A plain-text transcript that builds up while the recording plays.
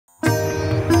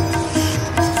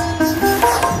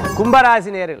கும்பராசி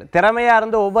நேயர்கள் திறமையாக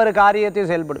இருந்து ஒவ்வொரு காரியத்தையும்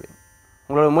செயல்படுவீங்க.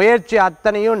 உங்களோட முயற்சி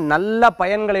அத்தனையும் நல்ல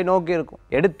பயன்களை நோக்கி இருக்கும்.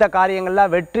 எடுத்த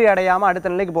காரியங்கள்லாம் வெற்றி அடையாமல்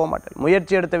அடுத்த நிலைக்கு போக மாட்டேன்.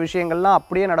 முயற்சி எடுத்த விஷயங்கள்லாம்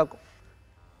அப்படியே நடக்கும்.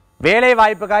 வேலை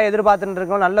வாய்ப்புக்காக எதிர்பார்த்துட்டு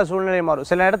இருக்கோம், நல்ல சூழ்நிலை மாறும்.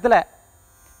 சில இடத்துல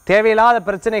தேவையில்லாத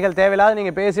பிரச்சனைகள், தேவையில்லாத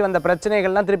நீங்கள் பேசி வந்த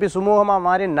பிரச்சனைகள்லாம் திருப்பி சுமூகமாக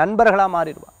மாறி நண்பர்களாக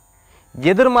மாறிடுவாங்க.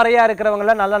 எதிர்மறையாக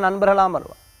இருக்கிறவங்களாம் நல்ல நண்பர்களாக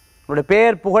மாறுவாங்க. உங்களுடைய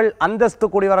பேர் புகழ் அந்தஸ்து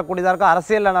கூடி வரக்கூடியதாக இருக்கும்.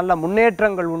 அரசியலில் நல்ல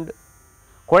முன்னேற்றங்கள் உண்டு.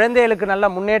 குழந்தைகளுக்கு நல்ல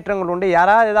முன்னேற்றங்கள் உண்டு.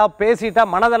 யாராவது ஏதாவது பேசிட்டா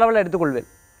மனதளவில் எடுத்துக்கொள்வேன்.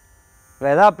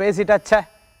 ஏதாவது பேசிட்டா சே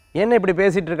என்ன இப்படி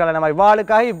பேசிகிட்டு இருக்கல, நம்ம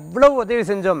இவாளுக்காக இவ்வளவு உதவி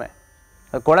செஞ்சோமே.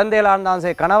 குழந்தைகளாக இருந்தாலும்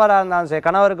சரி, கணவராக இருந்தாலும் சரி,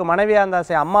 கணவருக்கு மனைவியாக இருந்தாலும்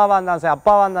சரி, அம்மாவாக இருந்தாலும் சரி,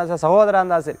 அப்பாவாக இருந்தாலும் சரி, சகோதராக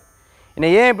இருந்தாலும் சரி, என்னை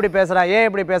ஏன் இப்படி பேசுகிறா, ஏன்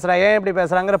இப்படி பேசுகிறா, ஏன் இப்படி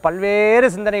பேசுகிறாங்கிற பல்வேறு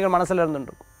சிந்தனைகள் மனசில்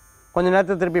இருந்துருக்கும். கொஞ்சம்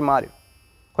நேரத்தில் திருப்பி மாறிடும்.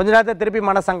 கொஞ்ச நேரத்தில் திருப்பி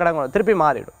மனசங்கடங்கள் திருப்பி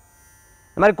மாறிடும்.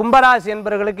 இந்த மாதிரி கும்பராசி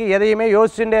என்பவர்களுக்கு எதையுமே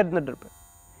யோசிச்சுட்டே இருந்துட்டு இருப்பேன்.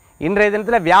 இன்றைய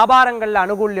தினத்தில் வியாபாரங்களில்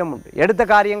அனுகூல்யம் உண்டு. எடுத்த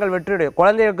காரியங்கள் வெற்றியுடைய.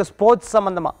 குழந்தைகளுக்கு ஸ்போர்ட்ஸ்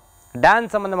சம்மந்தமாக,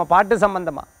 டான்ஸ் சம்மந்தமாக, பாட்டு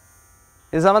சம்மந்தமாக,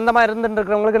 இது சம்மந்தமாக இருந்துட்டு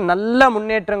இருக்கிறவங்களுக்கு நல்ல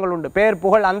முன்னேற்றங்கள் உண்டு. பேர்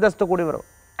புகழ் அந்தஸ்து கூடி வரும்.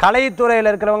 கலைத்துறையில்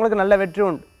இருக்கிறவங்களுக்கு நல்ல வெற்றி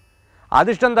உண்டு.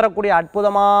 அதிர்ஷ்டம் தரக்கூடிய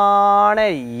அற்புதமான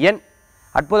எண்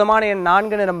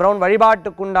 4 நிறம் பிரவுன்.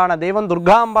 வழிபாட்டுக்குண்டான தெய்வம்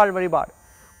துர்காம்பாள் வழிபாடு.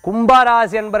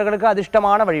 கும்பராசி என்பவர்களுக்கு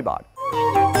அதிர்ஷ்டமான வழிபாடு.